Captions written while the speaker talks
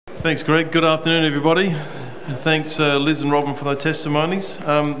Thanks, Greg. Good afternoon, everybody. And thanks, Liz and Robin, for their testimonies.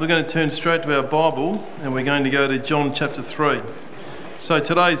 We're going to turn straight to our Bible, and we're going to go to John chapter 3. So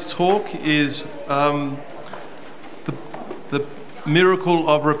today's talk is the miracle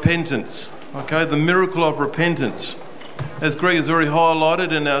of repentance. Okay, the miracle of repentance. As Greg has already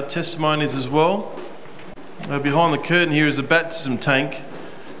highlighted in our testimonies as well, behind the curtain here is a baptism tank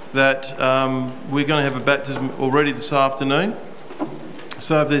that we're going to have a baptism already this afternoon.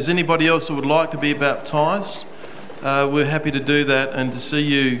 So if there's anybody else that would like to be baptised, we're happy to do that and to see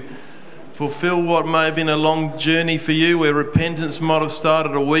you fulfil what may have been a long journey for you, where repentance might have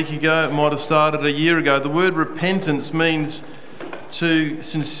started a week ago, it might have started a year ago. The word repentance means to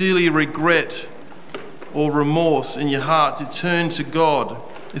sincerely regret or remorse in your heart, to turn to God.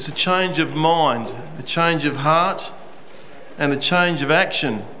 It's a change of mind, a change of heart, and a change of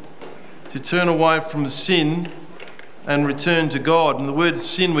action, to turn away from sin and return to God. And the word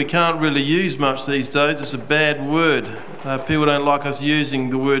sin we can't really use much these days. It's a bad word. People don't like us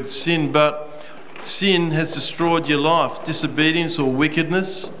using the word sin, but sin has destroyed your life. Disobedience or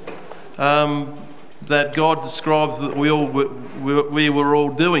wickedness that God describes that we were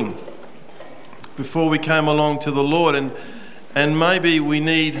all doing before we came along to the Lord. And maybe we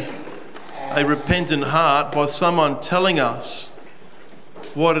need a repentant heart by someone telling us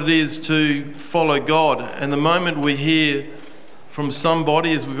what it is to follow God. And the moment we hear from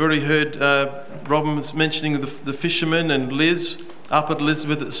somebody, as we've already heard Robin was mentioning the fishermen and Liz up at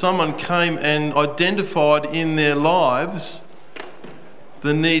Elizabeth, that someone came and identified in their lives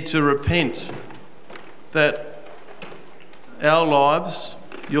the need to repent. That our lives,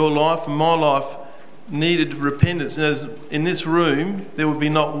 your life and my life, needed repentance. And as in this room, there would be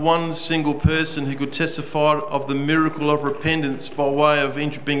not one single person who could testify of the miracle of repentance by way of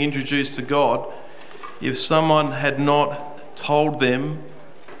being introduced to God if someone had not told them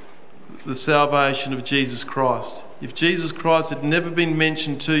the salvation of Jesus Christ. If Jesus Christ had never been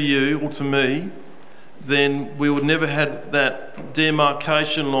mentioned to you or to me, then we would never have that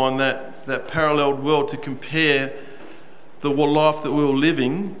demarcation line, that paralleled world to compare the life that we were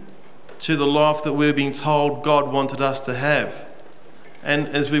living to the life that we're being told God wanted us to have. And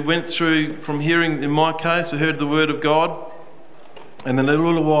as we went through from hearing, in my case, I heard the word of God, and then a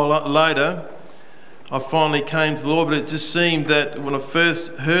little while later, I finally came to the Lord. But it just seemed that when I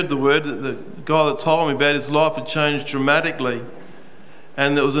first heard the word, the guy that told me about his life had changed dramatically.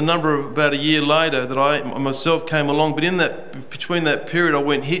 And there was about a year later that I myself came along. But between that period, I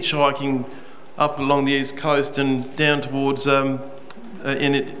went hitchhiking up along the east coast and down towards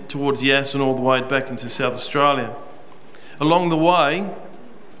towards Yass and all the way back into South Australia. Along the way,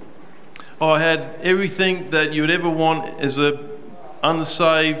 I had everything that you would ever want as a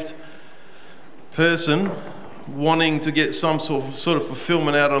unsaved person wanting to get some sort of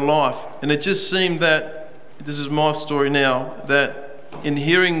fulfillment out of life. And it just seemed that, this is my story now, that in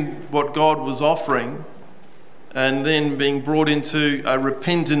hearing what God was offering and then being brought into a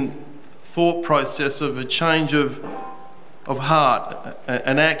repentant thought process of a change of heart,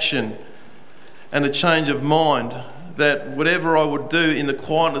 an action, and a change of mind, that whatever I would do in the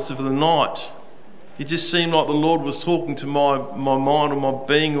quietness of the night, it just seemed like the Lord was talking to my mind or my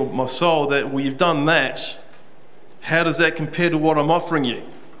being or my soul that, well, you've done that. How does that compare to what I'm offering you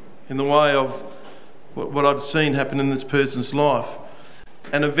in the way of what I'd seen happen in this person's life?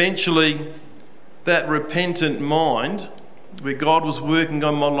 And eventually that repentant mind, where God was working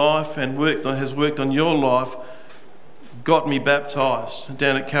on my life and has worked on your life, got me baptised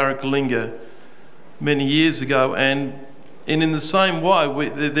down at Karakalinga many years ago. And in the same way,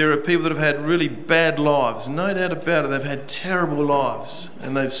 there are people that have had really bad lives, no doubt about it. They've had terrible lives,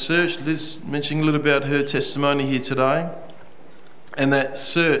 and they've searched. Liz mentioning a little about her testimony here today, and that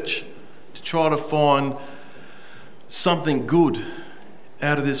search to try to find something good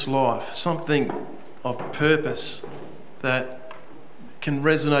out of this life, something of purpose that can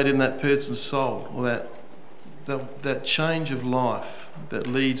resonate in that person's soul, or that change of life that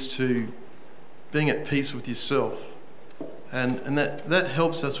leads to being at peace with yourself. And that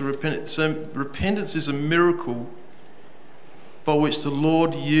helps us with repentance. So repentance is a miracle by which the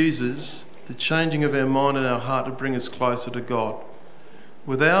Lord uses the changing of our mind and our heart to bring us closer to God.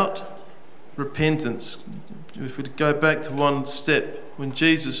 Without repentance, if we go back to one step, when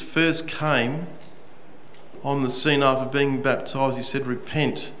Jesus first came on the scene after being baptised, he said,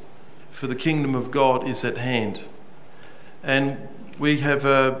 "Repent, for the kingdom of God is at hand." And we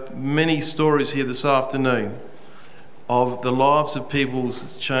have many stories here this afternoon of the lives of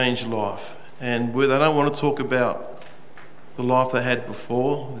people's changed life. And where they don't want to talk about the life they had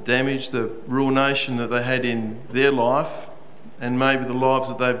before, the damage, the ruination that they had in their life, and maybe the lives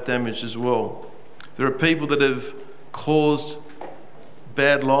that they've damaged as well. There are people that have caused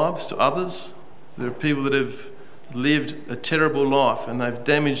bad lives to others. There are people that have lived a terrible life and they've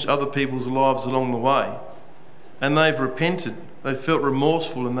damaged other people's lives along the way. And they've repented. They've felt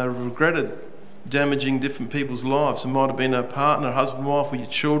remorseful and they've regretted damaging different people's lives. It might have been a partner, husband, wife, or your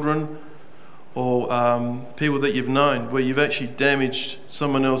children, or people that you've known, where you've actually damaged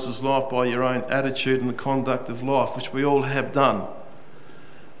someone else's life by your own attitude and the conduct of life, which we all have done.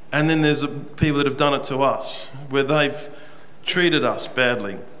 And then there's people that have done it to us, where they've treated us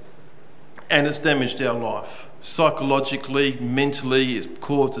badly, and it's damaged our life. Psychologically, mentally, it's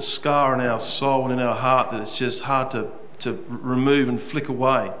caused a scar in our soul and in our heart that it's just hard to remove and flick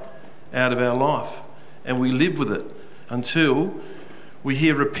away out of our life. And we live with it until we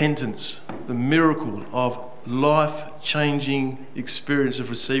hear repentance, the miracle of life-changing experience of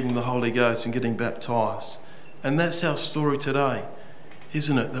receiving the Holy Ghost and getting baptised. And that's our story today,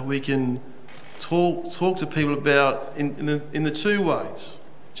 isn't it? That we can talk to people about in the two ways.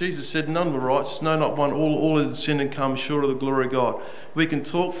 Jesus said, none were righteous, no, not one. All have sinned and come short of the glory of God. We can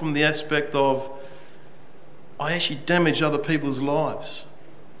talk from the aspect of, I actually damaged other people's lives,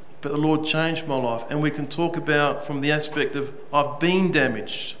 but the Lord changed my life. And we can talk about from the aspect of, I've been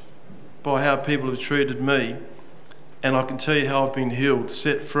damaged by how people have treated me, and I can tell you how I've been healed,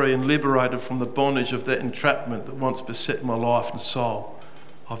 set free and liberated from the bondage of that entrapment that once beset my life and soul.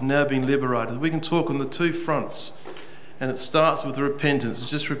 I've now been liberated. We can talk on the two fronts. And it starts with repentance.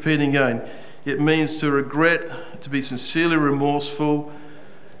 It's just repeating again. It means to regret, to be sincerely remorseful,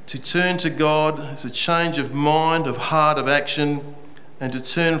 to turn to God. It's a change of mind, of heart, of action, and to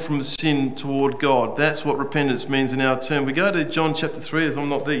turn from sin toward God. That's what repentance means in our term. We go to John chapter 3, as I'm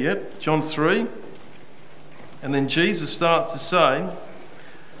not there yet. John 3. And then Jesus starts to say,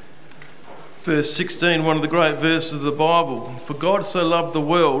 verse 16, one of the great verses of the Bible, "For God so loved the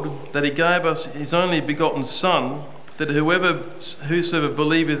world that he gave us his only begotten Son, that whosoever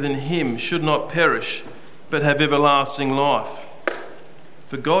believeth in him should not perish, but have everlasting life.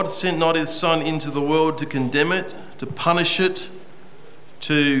 For God sent not his Son into the world to condemn it, to punish it,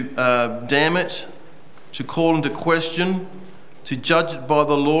 to damn it, to call into question, to judge it by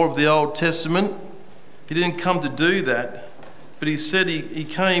the law of the Old Testament." He didn't come to do that, but he said he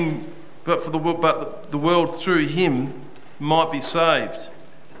came but the world through him might be saved.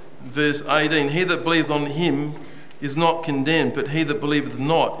 Verse 18, "He that believeth on him is not condemned, but he that believeth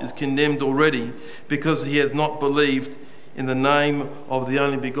not is condemned already, because he hath not believed in the name of the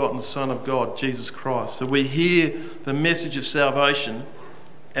only begotten Son of God, Jesus Christ." So we hear the message of salvation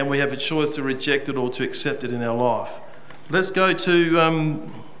and we have a choice to reject it or to accept it in our life. Let's go to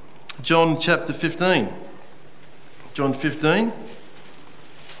John chapter 15. John 15.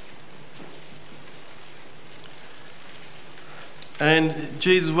 And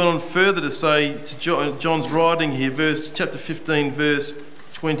Jesus went on further to say, to John's writing here, chapter 15, verse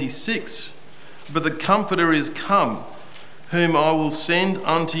 26, "But the Comforter is come, whom I will send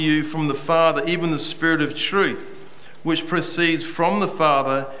unto you from the Father, even the Spirit of truth, which proceeds from the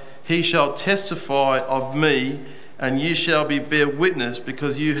Father. He shall testify of me, and you shall bear witness,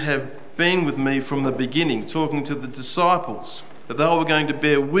 because you have been with me from the beginning." Talking to the disciples, that they were going to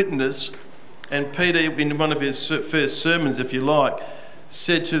bear witness. And Peter, in one of his first sermons, if you like,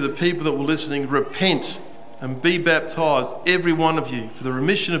 said to the people that were listening, "Repent and be baptised, every one of you, for the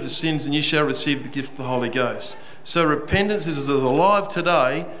remission of the sins, and you shall receive the gift of the Holy Ghost." So repentance is as alive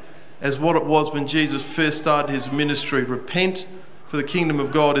today as what it was when Jesus first started his ministry. Repent, for the kingdom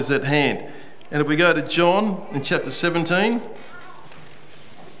of God is at hand. And if we go to John in chapter 17,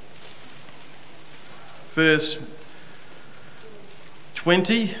 verse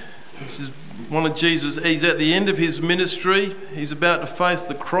 20, this is one of Jesus. He's at the end of his ministry. He's about to face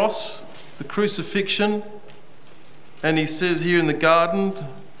the cross, the crucifixion. And he says here in the garden,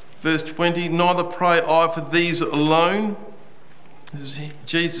 verse 20, "Neither pray I for these alone." This is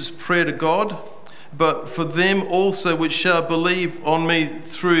Jesus' prayer to God. "But for them also which shall believe on me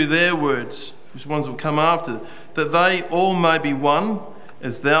through their words," which ones will come after, "that they all may be one,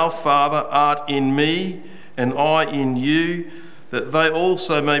 as thou, Father, art in me, and I in you, that they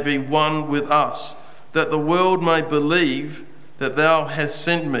also may be one with us, that the world may believe that thou hast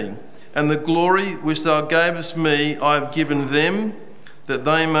sent me. And the glory which thou gavest me I have given them, that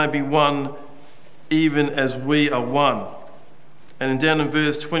they may be one, even as we are one." And down in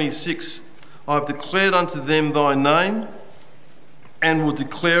verse 26, "I have declared unto them thy name, and will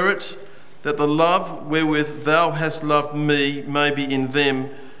declare it, that the love wherewith thou hast loved me may be in them,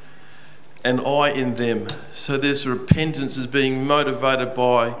 and I in them." So this repentance is being motivated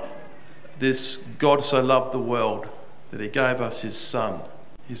by this God so loved the world, that he gave us his Son,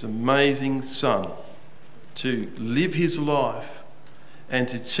 his amazing Son, to live his life and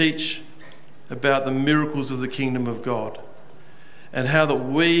to teach about the miracles of the kingdom of God and how that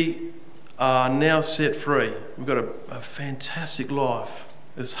we are now set free. We've got a fantastic life,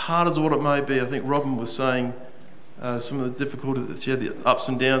 as hard as what it may be. I think Robin was saying some of the difficulties that she had, the ups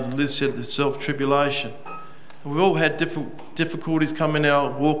and downs, and Liz said the self-tribulation. And we've all had difficulties come in our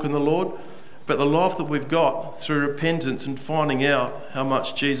walk in the Lord, but the life that we've got through repentance and finding out how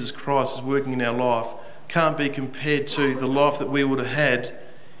much Jesus Christ is working in our life can't be compared to the life that we would have had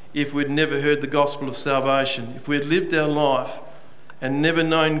if we'd never heard the gospel of salvation. If we had lived our life and never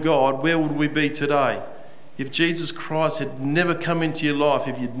known God, where would we be today? If Jesus Christ had never come into your life,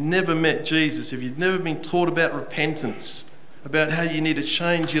 if you'd never met Jesus, if you'd never been taught about repentance, about how you need to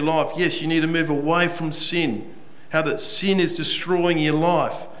change your life. Yes, you need to move away from sin, how that sin is destroying your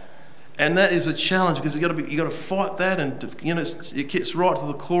life. And that is a challenge, because you've got to fight that, and it gets right to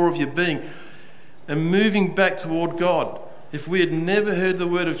the core of your being. And moving back toward God. If we had never heard the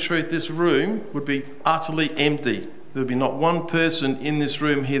word of truth, this room would be utterly empty. There would be not one person in this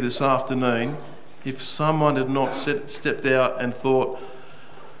room here this afternoon if someone had not stepped out and thought,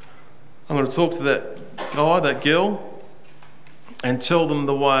 I'm going to talk to that guy, that girl, and tell them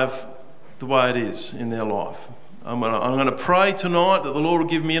the way it is in their life. I'm going to pray tonight that the Lord will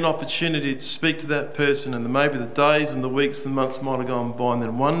give me an opportunity to speak to that person, and maybe the days and the weeks and the months might have gone by, and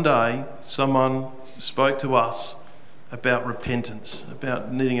then one day someone spoke to us about repentance,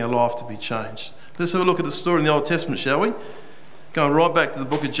 about needing our life to be changed. Let's have a look at the story in the Old Testament, shall we? Going right back to the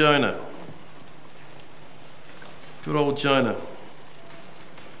book of Jonah. Good old Jonah.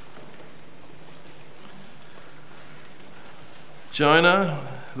 Jonah,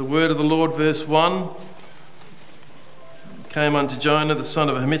 the word of the Lord, verse 1, came unto Jonah, the son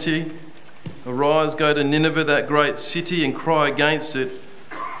of Amittai, Arise, go to Nineveh, that great city, and cry against it,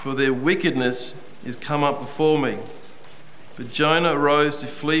 for their wickedness is come up before me. But Jonah arose to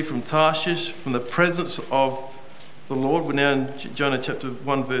flee from Tarshish, from the presence of the Lord. We're now in Jonah chapter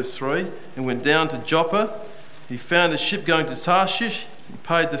 1, verse 3, and went down to Joppa. He found a ship going to Tarshish. He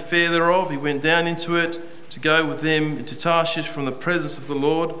paid the fare thereof. He went down into it to go with them into Tarshish from the presence of the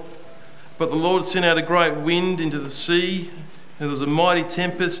Lord. But the Lord sent out a great wind into the sea, and there was a mighty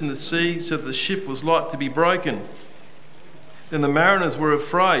tempest in the sea, so that the ship was like to be broken. Then the mariners were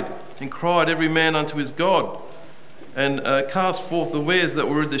afraid, and cried every man unto his God, and cast forth the wares that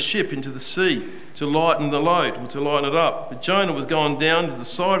were in the ship into the sea, to lighten the load, or to lighten it up. But Jonah was gone down to the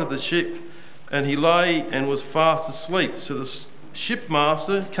side of the ship, and he lay and was fast asleep. So the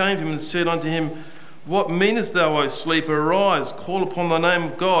shipmaster came to him and said unto him, What meanest thou, O sleeper? Arise, call upon the name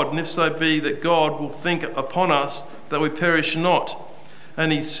of God, and if so be that God will think upon us, that we perish not.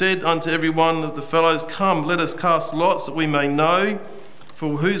 And he said unto every one of the fellows, Come, let us cast lots, that we may know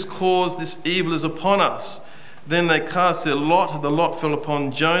for whose cause this evil is upon us. Then they cast their lot, and the lot fell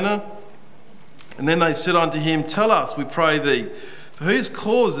upon Jonah. And then they said unto him, Tell us, we pray thee, for whose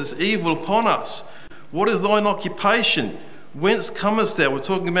cause this evil upon us? What is thine occupation? Whence comest thou? We're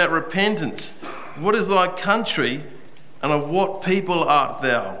talking about repentance. What is thy country, and of what people art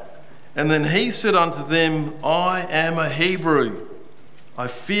thou? And then he said unto them, I am a Hebrew. I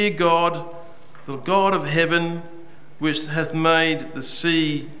fear God, the God of heaven, which hath made the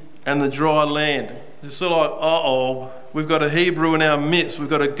sea and the dry land. It's sort of like, we've got a Hebrew in our midst. We've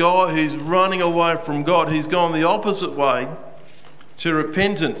got a guy who's running away from God. He's gone the opposite way to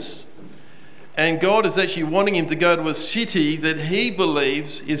repentance. And God is actually wanting him to go to a city that he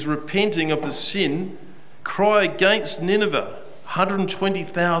believes is repenting of the sin, cry against Nineveh,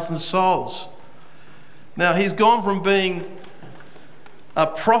 120,000 souls. Now, he's gone from being a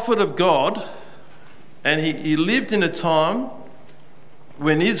prophet of God, and he lived in a time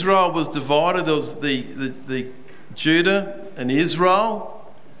when Israel was divided. There was the Judah and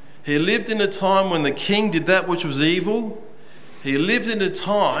Israel. He lived in a time when the king did that which was evil. He lived in a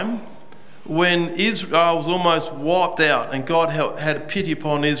time when Israel was almost wiped out, and God had pity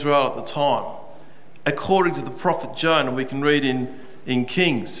upon Israel at the time, according to the prophet Jonah, we can read in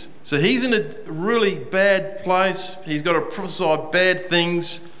Kings. So he's in a really bad place. He's got to prophesy bad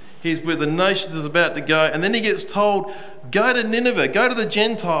things. He's where the nation is about to go. And then he gets told, go to Nineveh, go to the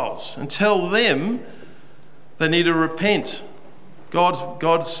Gentiles and tell them they need to repent.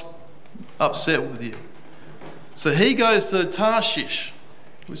 God's upset with you. So he goes to Tarshish,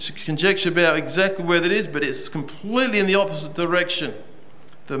 which is conjecture about exactly where that is, but it's completely in the opposite direction.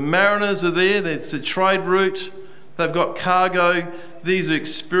 The mariners are there. It's a trade route. They've got cargo. These are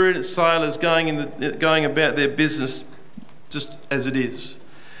experienced sailors going about their business just as it is.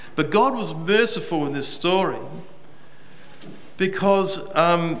 But God was merciful in this story, Because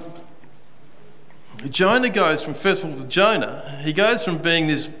Jonah goes from, first of all, with Jonah, he goes from being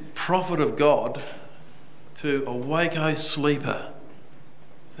this prophet of God to a wake-o sleeper.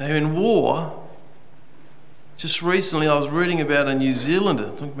 Now in war, just recently I was reading about a New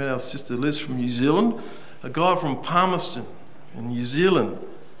Zealander, talking about our sister Liz from New Zealand, a guy from Palmerston in New Zealand,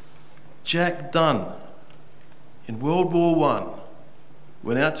 Jack Dunn, in World War I,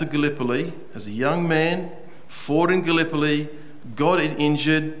 went out to Gallipoli as a young man, fought in Gallipoli, got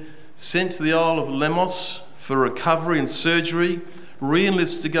injured, sent to the Isle of Lemos for recovery and surgery,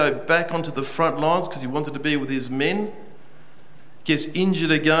 re-enlisted to go back onto the front lines because he wanted to be with his men, gets injured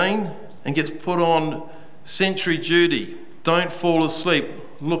again and gets put on sentry duty. Don't fall asleep.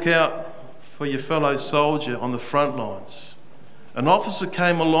 Look out for your fellow soldier on the front lines. An officer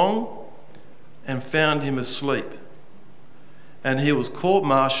came along and found him asleep. And he was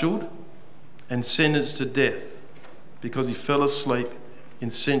court-martialed and sentenced to death because he fell asleep in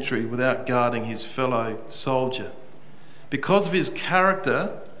sentry without guarding his fellow soldier. Because of his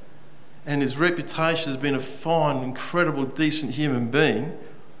character and his reputation as being a fine, incredible, decent human being,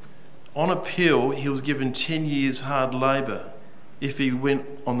 on appeal he was given 10 years hard labour if he went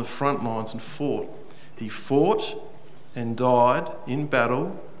on the front lines and fought. He fought and died in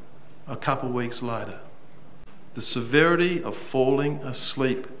battle a couple of weeks later. The severity of falling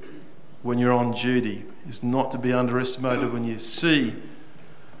asleep when you're on duty is not to be underestimated when you see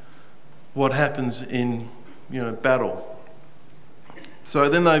what happens in battle. So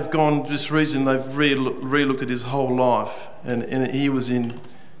then they've gone, just recently, they've re-looked at his whole life, and he was in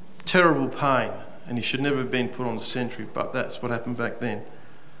terrible pain, and he should never have been put on sentry, but that's what happened back then.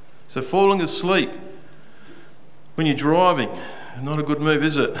 So falling asleep when you're driving, not a good move,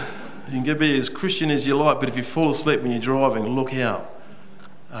 is it? You can be as Christian as you like, but if you fall asleep when you're driving, look out.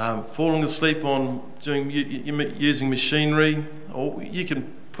 Falling asleep on using machinery, or you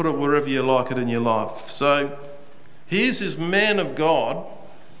can put it wherever you like it in your life. So here's this man of God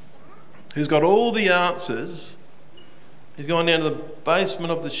who's got all the answers. He's gone down to the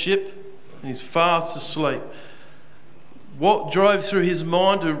basement of the ship and he's fast asleep. What drove through his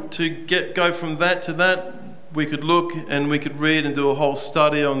mind to go from that to that? We could look and we could read and do a whole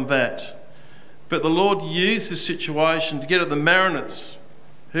study on that. But the Lord used this situation to get at the mariners,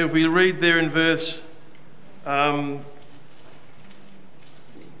 who, if we read there in verse,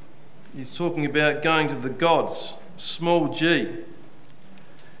 he's talking about going to the gods, small g.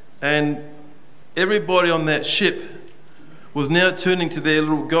 And everybody on that ship was now turning to their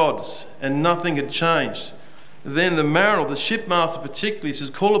little gods, and nothing had changed. Then the mariner, the shipmaster particularly, says,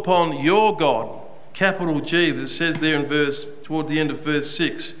 call upon your God, capital G, as it says there in toward the end of verse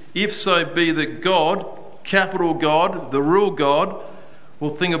 6. If so be that God, capital God, the real God,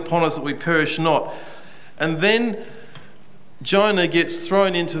 will think upon us that we perish not. And then Jonah gets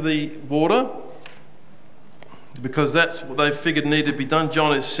thrown into the water because that's what they figured needed to be done.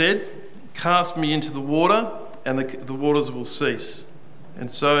 Jonah said, cast me into the water and the waters will cease.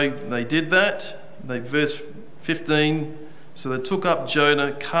 And so they did that. Verse 15, so they took up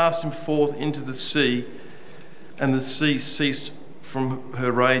Jonah, cast him forth into the sea, and the sea ceased from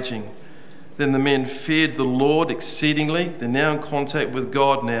her raging. Then the men feared the Lord exceedingly. They're now in contact with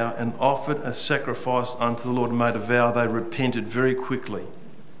God now, and offered a sacrifice unto the Lord and made a vow. They repented very quickly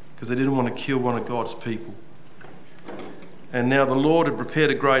because they didn't want to kill one of God's people. And now the Lord had prepared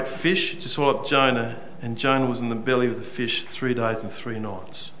a great fish to swallow up Jonah, and Jonah was in the belly of the fish 3 days and 3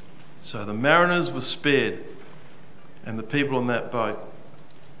 nights. So the mariners were spared, and the people on that boat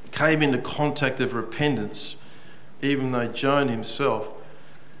came into contact of repentance, even though Jonah himself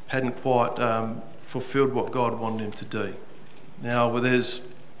hadn't quite fulfilled what God wanted him to do. Now, there's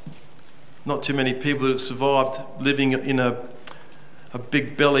not too many people that have survived living in a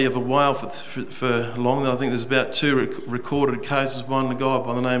big belly of a whale for long. I think there's about 2 recorded cases. One, a guy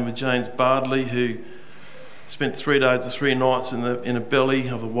by the name of James Bardley, who spent 3 days and 3 nights in a belly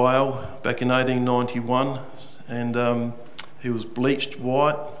of a whale back in 1891, and he was bleached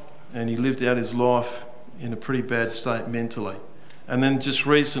white, and he lived out his life in a pretty bad state mentally. And then just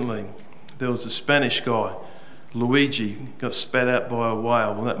recently, there was a Spanish guy, Luigi, got spat out by a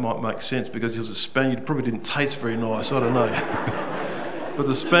whale. Well, that might make sense because he was a Spaniard. Probably didn't taste very nice, I don't know. But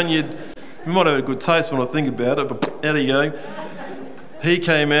the Spaniard, he might have a good taste when I think about it, but out you go. He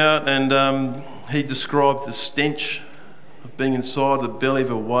came out and he described the stench of being inside the belly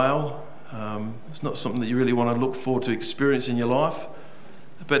of a whale. It's not something that you really want to look forward to experience in your life.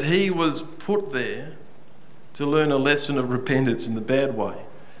 But he was put there to learn a lesson of repentance in the bad way.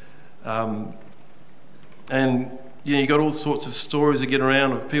 And you got all sorts of stories that get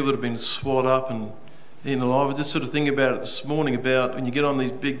around of people that have been swallowed up and in life. I was just sort of thinking about it this morning, about when you get on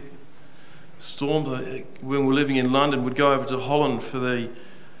these big storms. When we're living in London, we'd go over to Holland for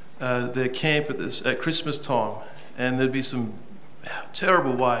their camp at Christmas time, and there'd be some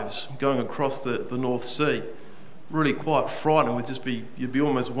terrible waves going across the North Sea. Really quite frightening. You'd be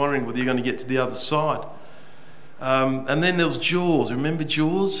almost wondering whether you're going to get to the other side. And then there was Jaws. Remember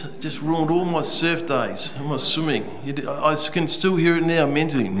Jaws? It just ruined all my surf days and my swimming. I can still hear it now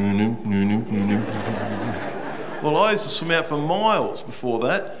mentally. Well, I used to swim out for miles before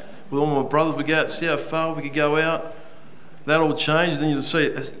that. With all my brothers, we'd go out, see how far we could go out. That all changed. Then you'd see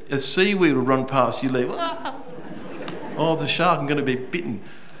a seaweed would run past you, leave. Oh, the shark, I'm going to be bitten.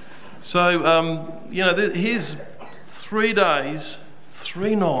 So, here's 3 days,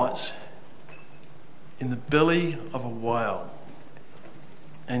 3 nights in the belly of a whale.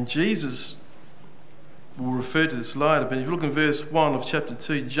 And Jesus will refer to this later, but if you look in verse 1 of chapter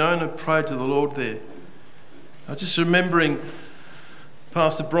 2, Jonah prayed to the Lord there. I was just remembering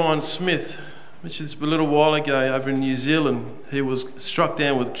Pastor Brian Smith, which is a little while ago over in New Zealand. He was struck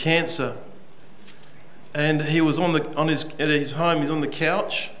down with cancer, and he was at his home. He's on the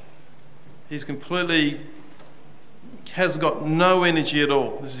couch. He's has got no energy at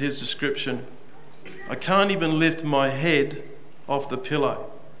all. This is his description. I can't even lift my head off the pillow.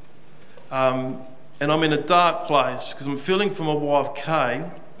 And I'm in a dark place because I'm feeling for my wife, Kay.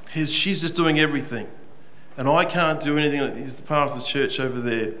 She's just doing everything. And I can't do anything. He's the pastor of the church over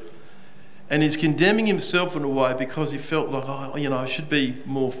there. And he's condemning himself in a way because he felt like, I should be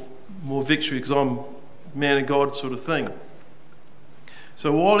more victory because I'm a man of God sort of thing.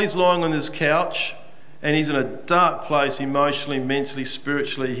 So while he's lying on this couch, and he's in a dark place emotionally, mentally,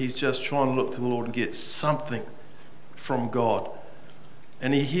 spiritually, he's just trying to look to the Lord and get something from God.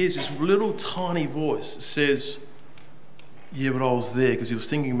 And he hears this little tiny voice that says, yeah, but I was there, because he was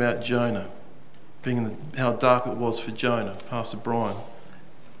thinking about Jonah, how dark it was for Jonah, Pastor Brian.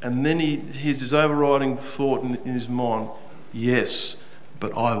 And then he hears this overriding thought in his mind, yes,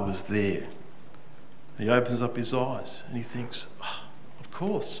 but I was there. He opens up his eyes and he thinks, of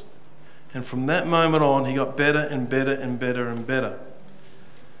course. And from that moment on, he got better and better and better and better.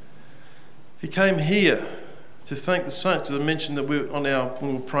 He came here to thank the saints, because I mentioned that when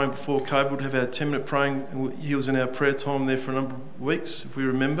we were praying before COVID, we'd have our 10-minute praying, and he was in our prayer time there for a number of weeks, if we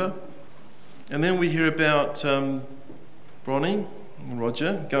remember. And then we hear about Bronnie and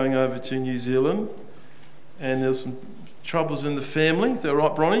Roger going over to New Zealand, and there's some troubles in the family. Is that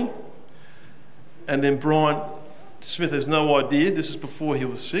right, Bronnie? And then Brian Smith has no idea. This is before he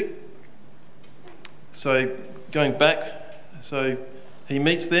was sick. So going back, he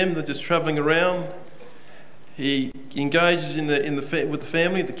meets them. They're just travelling around. He engages with the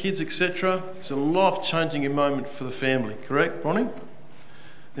family, the kids, etc. It's a life-changing moment for the family. Correct, Bronnie?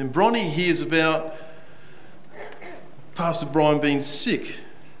 Then Bronnie hears about Pastor Brian being sick,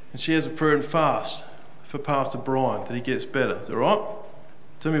 and she has a prayer and fast for Pastor Brian that he gets better. Is that right?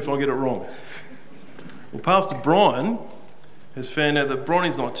 Tell me if I get it wrong. Well, Pastor Brian has found out that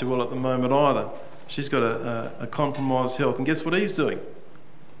Bronnie's not too well at the moment either. She's got a compromised health. And guess what he's doing?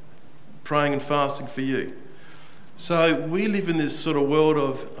 Praying and fasting for you. So we live in this sort of world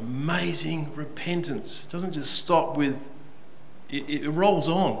of amazing repentance. It doesn't just stop with... It rolls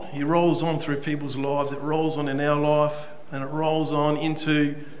on. It rolls on through people's lives. It rolls on in our life. And it rolls on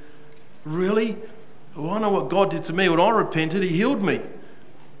into... Really? Well, I know what God did to me. When I repented, he healed me.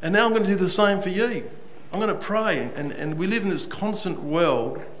 And now I'm going to do the same for you. I'm going to pray. And we live in this constant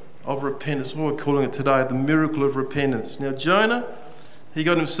world of repentance. What we're calling it today, the miracle of repentance. Now Jonah, he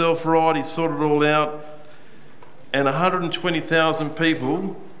got himself right, he sorted it all out, and 120,000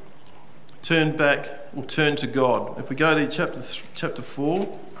 people turned to God. If we go to chapter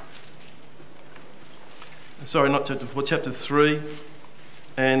 4, sorry, not chapter 4, chapter 3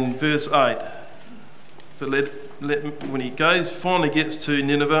 and verse 8. But when he finally gets to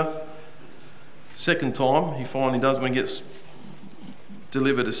Nineveh, second time he finally does, when he gets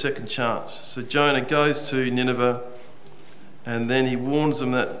delivered a second chance. So Jonah goes to Nineveh, and then he warns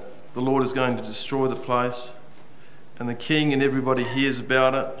them that the Lord is going to destroy the place, and the king and everybody hears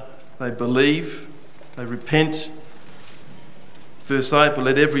about it. They believe, they repent. Verse 8, but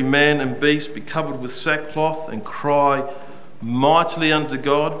let every man and beast be covered with sackcloth and cry mightily unto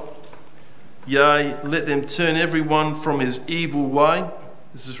God. Yea, let them turn every one from his evil way.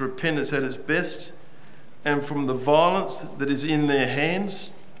 This is repentance at its best. And from the violence that is in their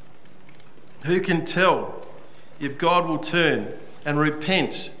hands. Who can tell if God will turn and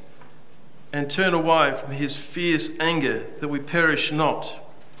repent and turn away from his fierce anger, that we perish not?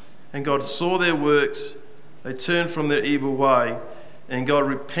 And God saw their works, they turned from their evil way, and God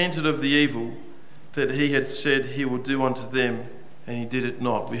repented of the evil that he had said he would do unto them, and he did it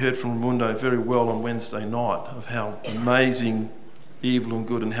not. We heard from Raimundo very well on Wednesday night of how amazing evil and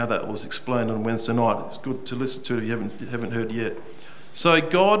good, and how that was explained on Wednesday night. It's good to listen to it if you haven't heard yet. So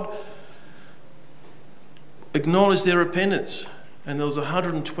God acknowledged their repentance, and there was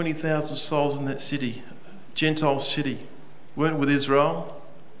 120,000 souls in that city, Gentile city, weren't with Israel,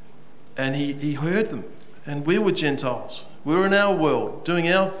 and he heard them. And we were Gentiles. We were in our world, doing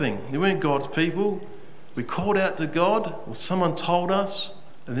our thing. We weren't God's people. We called out to God, or someone told us,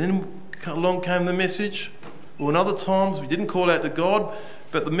 and then along came the message. Or in other times, we didn't call out to God,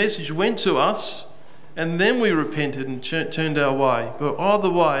 but the message went to us, and then we repented and turned our way. But either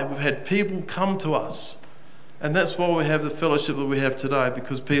way, we've had people come to us. And that's why we have the fellowship that we have today,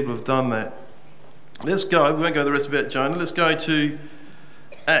 because people have done that. Let's go. We won't go the rest about Jonah. Let's go to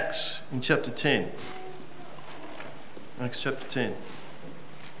Acts in chapter 10. Acts chapter 10.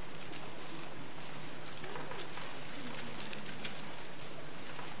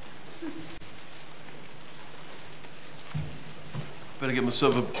 Better get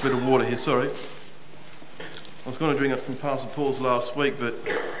myself a bit of water here, sorry. I was going to drink up from Pastor Paul's last week, but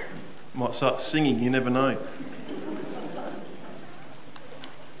might start singing, you never know.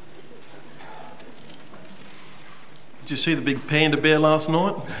 Did you see the big panda bear last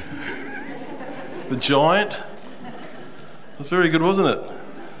night? The giant? It was very good, wasn't it?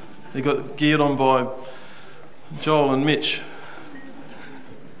 He got geared on by Joel and Mitch.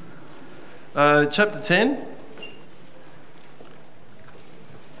 Chapter 10.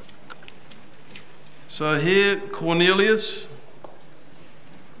 So here, Cornelius,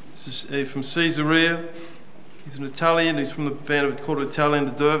 this is from Caesarea. He's an Italian. He's from the band of called Italian,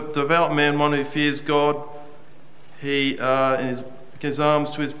 a devout man, one who fears God. He gives alms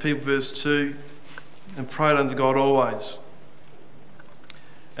to his people, verse 2, and prayed unto God always.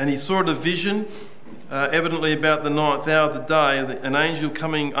 And he saw a vision, evidently about the 9th hour of the day, an angel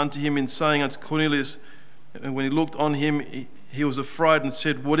coming unto him and saying unto Cornelius, and when he looked on him, he was afraid and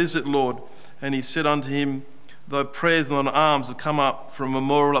said, What is it, Lord? And he said unto him, Thy prayers and thine alms have come up for a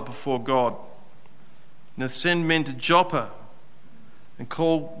memorial up before God. Now send men to Joppa and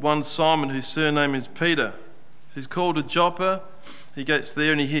call one Simon, whose surname is Peter. So he's called to Joppa. He gets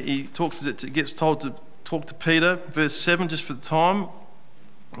there and he gets told to talk to Peter. Verse 7, just for the time.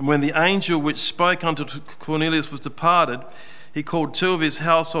 And when the angel which spake unto Cornelius was departed, he called 2 of his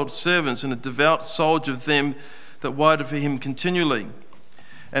household servants and a devout soldier of them that waited for him continually.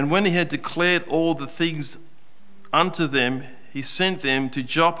 And when he had declared all the things unto them, he sent them to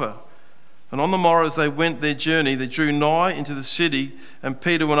Joppa. And on the morrow as they went their journey, they drew nigh into the city, and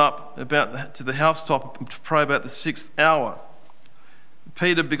Peter went up to the housetop to pray about the 6th hour.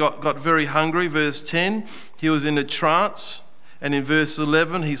 Peter got very hungry, verse 10. He was in a trance, and in verse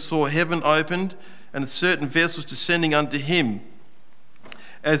 11 he saw heaven opened, and certain vessels descending unto him,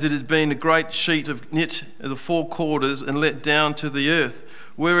 as it had been a great sheet of knit at the 4 quarters, and let down to the earth,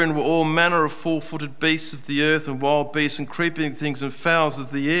 wherein were all manner of 4-footed beasts of the earth, and wild beasts, and creeping things, and fowls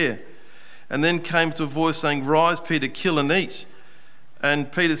of the air. And then came to a voice saying, Rise, Peter, kill and eat.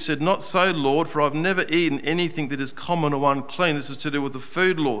 And Peter said, Not so, Lord, for I've never eaten anything that is common or unclean. This is to do with the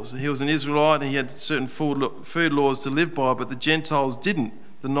food laws. He was an Israelite, and he had certain food laws to live by, but the Gentiles didn't,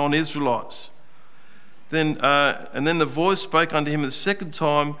 the non-Israelites. And then the voice spake unto him the second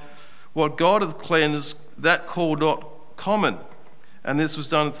time, What God hath cleansed, that call not common. And this was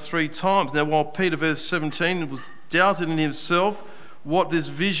done 3 times. Now while Peter, verse 17, was doubted in himself what this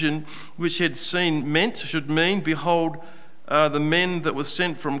vision which he had seen should mean, behold, the men that were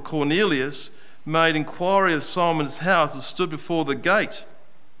sent from Cornelius made inquiry of Simon's house and stood before the gate,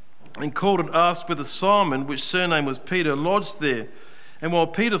 and called and asked whether Simon, which surname was Peter, lodged there. And while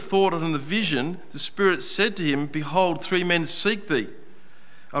Peter thought on the vision, the Spirit said to him, Behold, 3 men seek thee.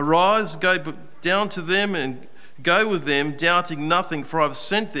 Arise, go down to them, and go with them, doubting nothing, for I have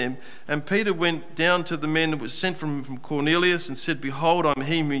sent them. And Peter went down to the men that were sent from Cornelius, and said, Behold, I am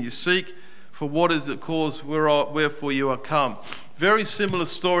he whom you seek, for what is the cause wherefore you are come? Very similar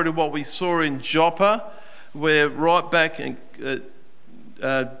story to what we saw in Joppa, where right back in,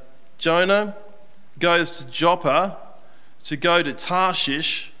 Jonah goes to Joppa to go to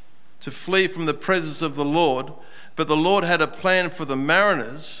Tarshish to flee from the presence of the Lord, but the Lord had a plan for the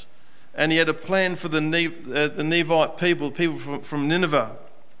mariners, and he had a plan for the Nevite people from Nineveh.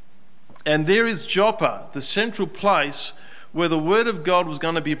 And there is Joppa, the central place where the word of God was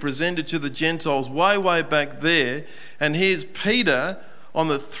going to be presented to the Gentiles way back there. And here's Peter on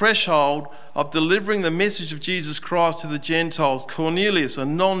the threshold of delivering the message of Jesus Christ to the Gentiles. Cornelius, a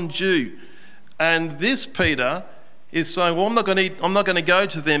non-Jew. And this Peter, is saying, well, I'm not going to go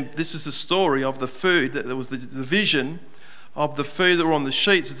to them. This is the story of the food, that there was the vision of the food that were on the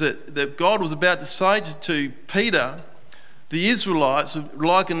sheets, is that God was about to say to Peter, the Israelites are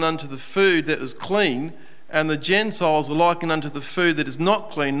likened unto the food that is clean, and the Gentiles are likened unto the food that is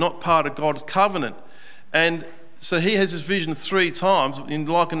not clean, not part of God's covenant. And so he has this vision 3 times, in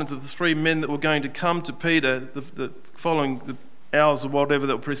likened unto the 3 men that were going to come to Peter the following the hours or whatever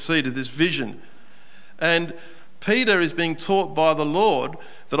that preceded this vision. And Peter is being taught by the Lord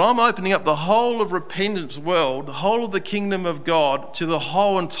that I'm opening up the whole of repentance world, the whole of the kingdom of God, to the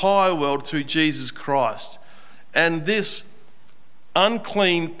whole entire world through Jesus Christ. And this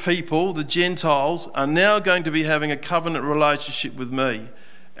unclean people, the Gentiles, are now going to be having a covenant relationship with me.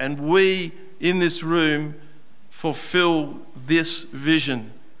 And we in this room fulfill this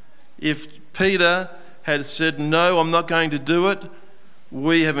vision. If Peter had said, no, I'm not going to do it,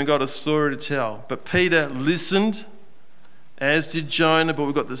 we haven't got a story to tell. But Peter listened, as did Jonah, but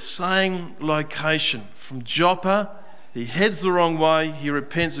we've got the same location. From Joppa, he heads the wrong way, he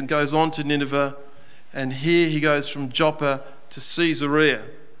repents and goes on to Nineveh, and here he goes from Joppa to Caesarea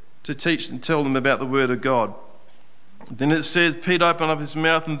to teach and tell them about the word of God. Then it says, Peter opened up his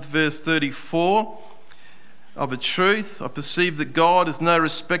mouth in verse 34, of a truth, I perceive that God is no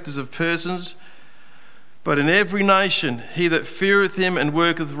respecter of persons, but in every nation he that feareth him and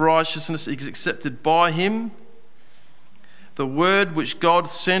worketh righteousness is accepted by him. The word which God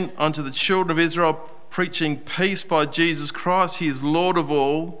sent unto the children of Israel, preaching peace by Jesus Christ, he is Lord of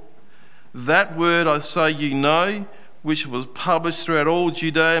all. That word I say you know, which was published throughout all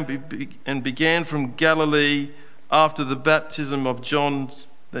Judea and began from Galilee after the baptism of John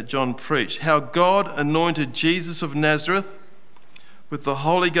that John preached. How God anointed Jesus of Nazareth with the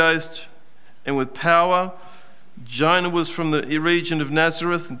Holy Ghost and with power. Jonah was from the region of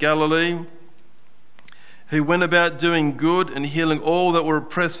Nazareth, Galilee, who went about doing good and healing all that were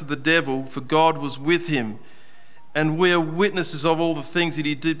oppressed of the devil, for God was with him. And we are witnesses of all the things that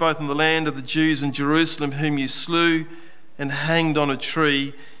he did both in the land of the Jews and Jerusalem, whom you slew and hanged on a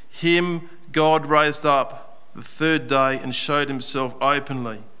tree. Him God raised up the 3rd day and showed himself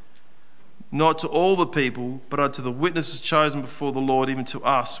openly, not to all the people, but unto the witnesses chosen before the Lord, even to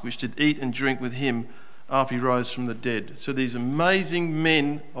us, which did eat and drink with him after he rose from the dead. So these amazing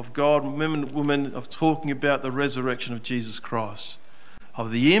men of God, men and women, of talking about the resurrection of Jesus Christ,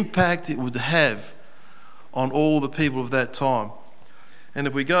 of the impact it would have on all the people of that time. And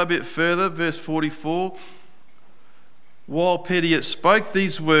if we go a bit further, verse 44, while Peter yet spoke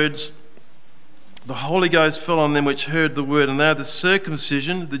these words, the Holy Ghost fell on them which heard the word, and they, the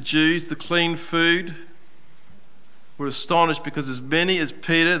circumcision, the Jews, the clean food, were astonished, because as many as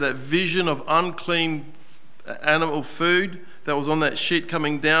Peter, that vision of unclean animal food that was on that sheet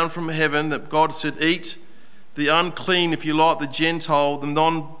coming down from heaven, that God said, eat, the unclean, if you like, the Gentile, the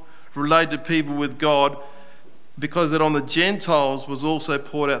non-related people with God, because that on the Gentiles was also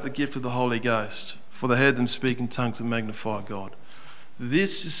poured out the gift of the Holy Ghost, for they heard them speak in tongues and magnify God.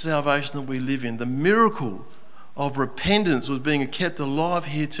 This is salvation that we live in. The miracle of repentance was being kept alive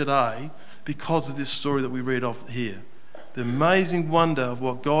here today because of this story that we read of here. The amazing wonder of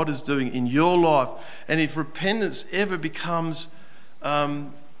what God is doing in your life. And if repentance ever becomes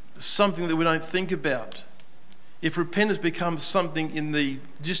something that we don't think about, if repentance becomes something in the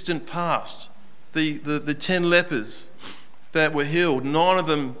distant past, the 10 lepers that were healed, 9 of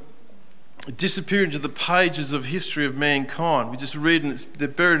them disappear into the pages of history of mankind. We just read, and they're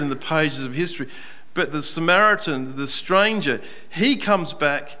buried in the pages of history. But the Samaritan, the stranger, he comes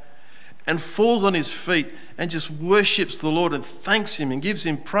back and falls on his feet and just worships the Lord and thanks him and gives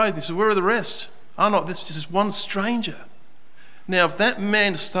him praise. He said, where are the rest? Oh, not this, just one stranger. Now, if that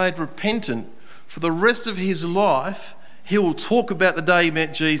man stayed repentant for the rest of his life, he will talk about the day he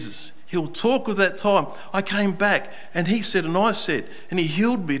met Jesus. He'll talk of that time. I came back and he said and I said, and he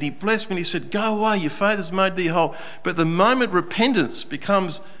healed me and he blessed me and he said, go away, your faith has made thee whole. But the moment repentance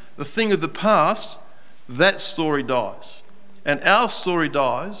becomes the thing of the past, that story dies. And our story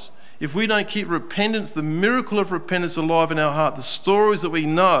dies if we don't keep repentance, the miracle of repentance, alive in our heart, the stories that we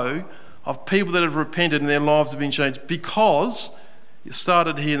know of people that have repented and their lives have been changed, because it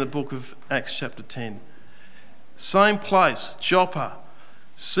started here in the book of Acts chapter 10. Same place, Joppa,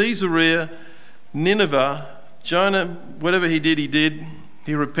 Caesarea, Nineveh, Jonah, whatever he did,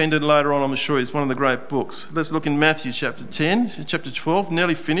 he repented later on, I'm sure. It's one of the great books. Let's look in Matthew chapter 10, chapter 12,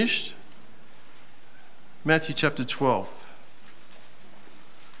 nearly finished. Matthew chapter 12.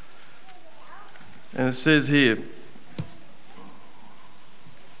 And it says here,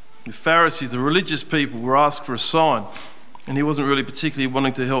 the Pharisees, the religious people, were asked for a sign. And he wasn't really particularly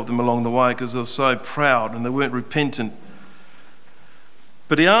wanting to help them along the way because they were so proud and they weren't repentant.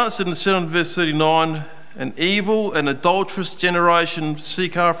 But he answered and said in verse 39, "An evil and adulterous generation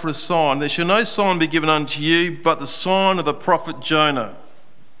seek after a sign. There shall no sign be given unto you but the sign of the prophet Jonah."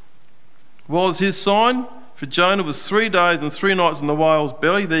 What was his sign? For Jonah was 3 days and 3 nights in the whale's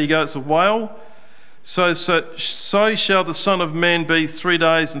belly. There you go, it's a whale. So shall the Son of Man be 3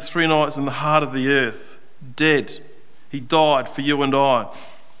 days and 3 nights in the heart of the earth. Dead. He died for you and I.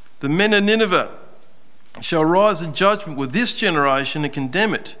 The men of Nineveh shall rise in judgment with this generation and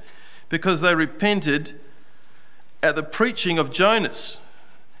condemn it, because they repented at the preaching of Jonas.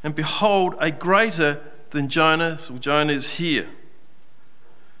 And behold, a greater than Jonah, so Jonah is here.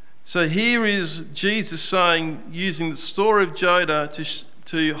 So here is Jesus saying, using the story of Jonah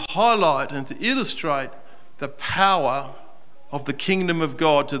to highlight and to illustrate the power of the kingdom of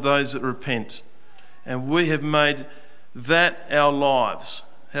God to those that repent. And we have made that our lives,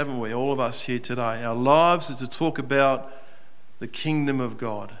 haven't we, all of us here today? Our lives is to talk about the kingdom of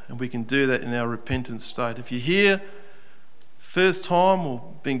God, and we can do that in our repentant state. If you're here first time or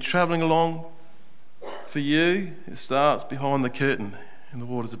been travelling along, for you it starts behind the curtain in the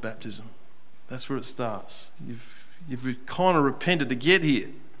waters of baptism. That's where it starts. You've kind of repented to get here.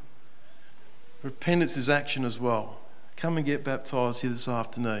 Repentance is action as well. Come and get baptised here this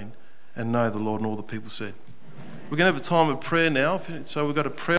afternoon and know the Lord. And all the people said. We're going to have a time of prayer now, so we've got a prayer